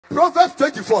Proverbs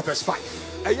 24 verse 5.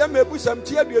 He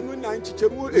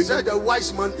said the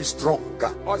wise man is strong,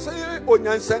 and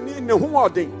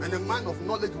a man of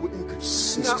knowledge will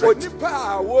increase in strength.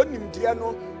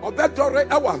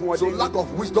 So lack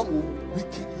of wisdom will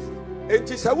weaken you.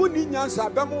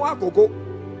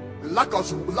 Lack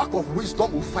of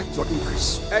wisdom will fight your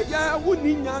increase.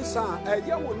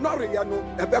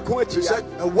 He said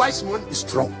a wise man is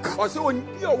strong.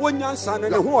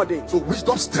 So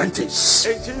wisdom strengthens.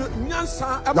 You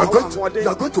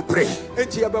are going to pray.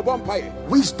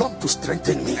 Wisdom to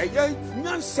strengthen me.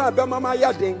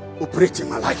 Operate in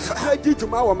my life.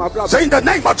 Say in the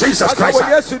name of Jesus Christ,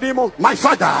 my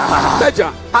Father,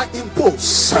 I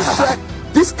impose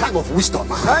this kind of wisdom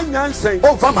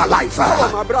over my life.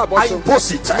 I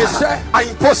impose it. I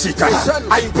impose it.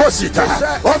 I impose it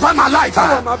over my life.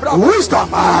 Wisdom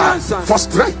for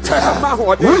strength.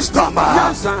 Wisdom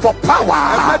for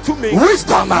power.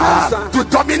 Wisdom to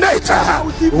dominate.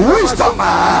 Wisdom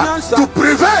to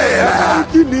prevail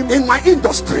in my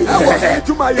industry,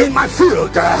 in my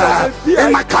field,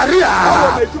 in my career,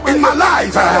 in my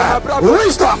life.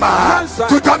 Wisdom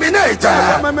to dominate,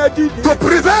 to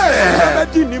prevail,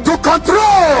 to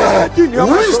control.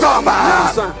 Wisdom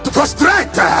for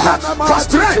strength, for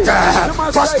strength,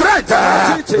 for strength.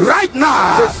 Right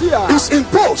now is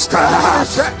imposed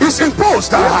over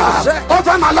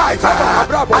my life.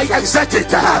 I exert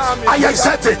it. I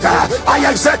exert it. I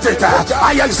exert it.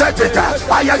 I exert it.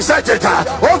 I exert it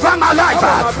over my life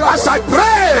as I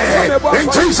pray in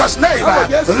Jesus' name.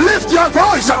 Lift your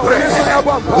voice and pray.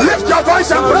 Lift your voice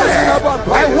and pray.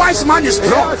 A wise man is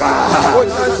strong.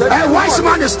 A wise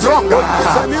man is stronger.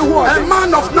 A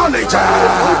man of knowledge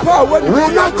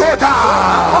will not go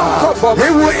down. He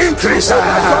will increase.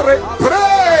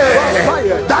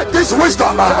 Pray that this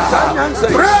wisdom,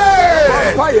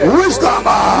 pray wisdom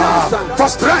for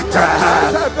strength,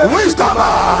 wisdom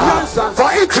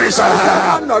for increase,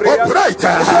 operate,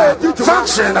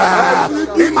 function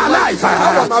in my life,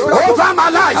 over my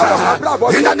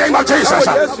life, in the name of Jesus.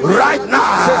 Right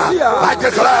now I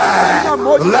declare,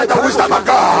 let the wisdom of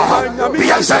God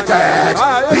be exerted,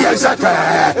 be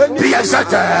exerted, be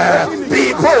exerted, be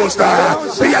imposed,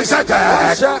 be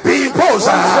exerted, be imposed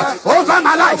over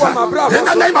my life. In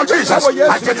the name of Jesus,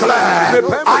 I declare,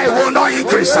 I will not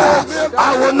increase,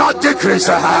 I will not decrease,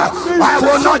 I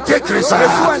will not decrease,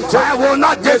 I will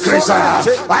not decrease,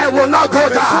 I will not go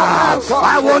down,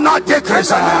 I will not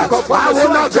decrease, I will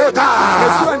not go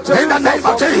down. In the name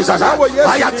of Jesus,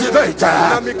 I activate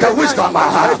the wisdom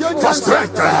for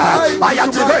strength. I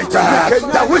activate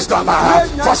the wisdom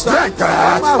for strength.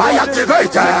 I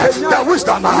activate the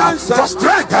wisdom for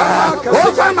strength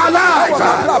over my life.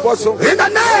 In the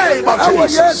name of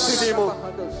Jesus.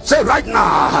 Say right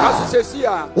now,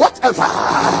 whatever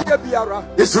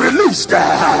is released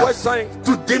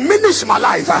to diminish my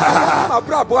life by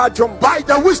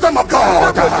the wisdom of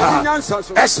God,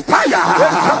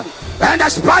 expire and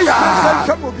expire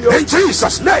in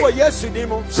Jesus' name.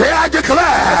 Say I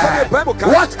declare,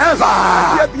 whatever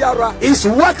is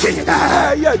working,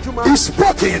 is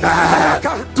spoken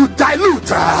to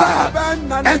dilute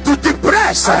and to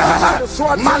depress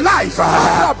my life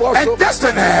and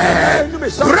destiny,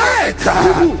 break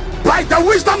by the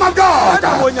wisdom of God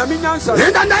in the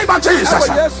name of Jesus.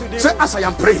 Say as I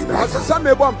am praying, as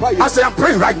I am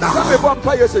praying right now,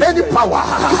 any power,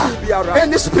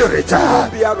 any spirit,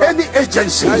 any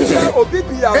agency,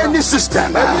 any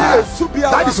system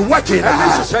that is working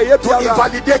to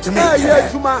invalidate me,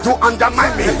 to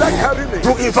undermine me,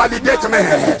 to invalidate me,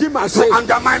 to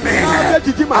undermine me,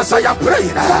 as I am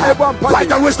praying, by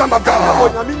the wisdom of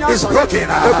God, is broken,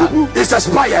 is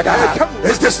expired,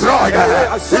 is destroyed,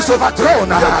 is overthrown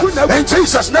in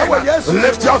Jesus' name.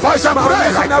 Lift your voice and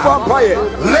pray right now.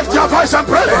 Lift your voice and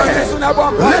pray.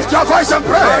 Lift your voice and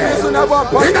pray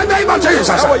in the name of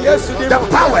Jesus. The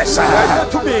powers,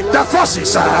 the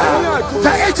forces,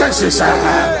 the agencies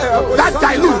that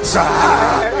dilutes,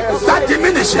 that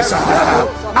diminishes are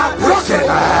broken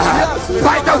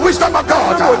by the wisdom of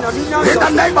God. In the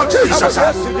name of Jesus,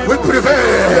 we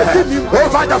prevail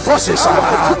over the forces,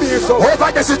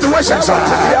 over the situations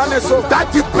that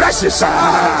depresses.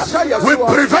 We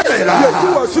prevail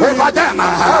over them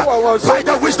by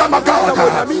the wisdom of God.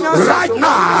 Right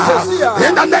now,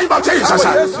 in the name of Jesus,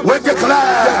 we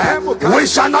declare we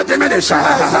shall not diminish. We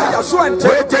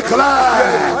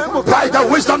declare by the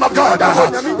wisdom of God,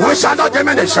 we shall not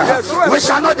diminish. We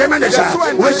shall not diminish.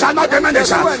 We shall not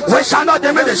diminish. We shall not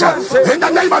diminish. In the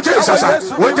name of Jesus,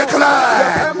 we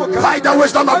declare by the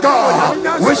wisdom of God,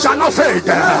 we shall not fade.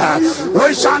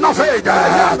 We shall not fade.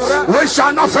 We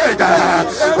shall not fade.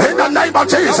 In the name of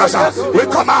Jesus, we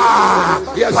command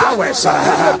powers,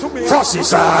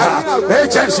 forces,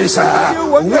 agencies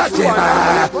working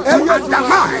to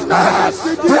undermine,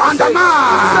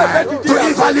 to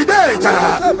invalidate.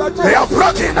 They are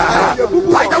broken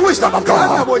by the wisdom of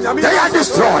God. They are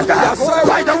destroyed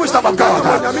by the wisdom of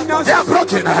God. They are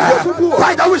broken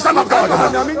by the wisdom of God.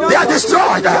 They are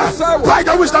destroyed by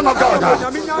the wisdom of God.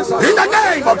 In the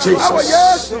name of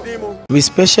Jesus. We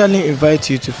specially invite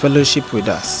you to fellowship with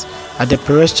us at the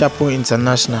Perez Chapel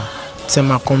International,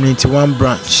 Tema Community 1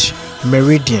 branch,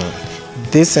 Meridian,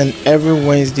 this and every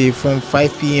Wednesday from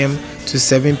 5 p.m. to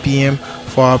 7 p.m.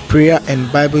 for our prayer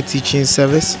and Bible teaching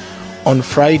service, on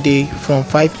Friday from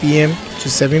 5 p.m. to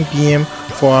 7 p.m.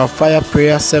 for our fire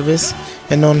prayer service,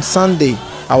 and on Sunday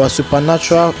our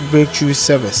supernatural breakthrough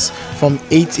service from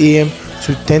 8 a.m.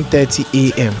 to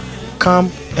 10:30 a.m.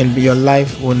 Come and your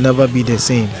life will never be the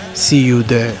same. See you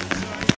there.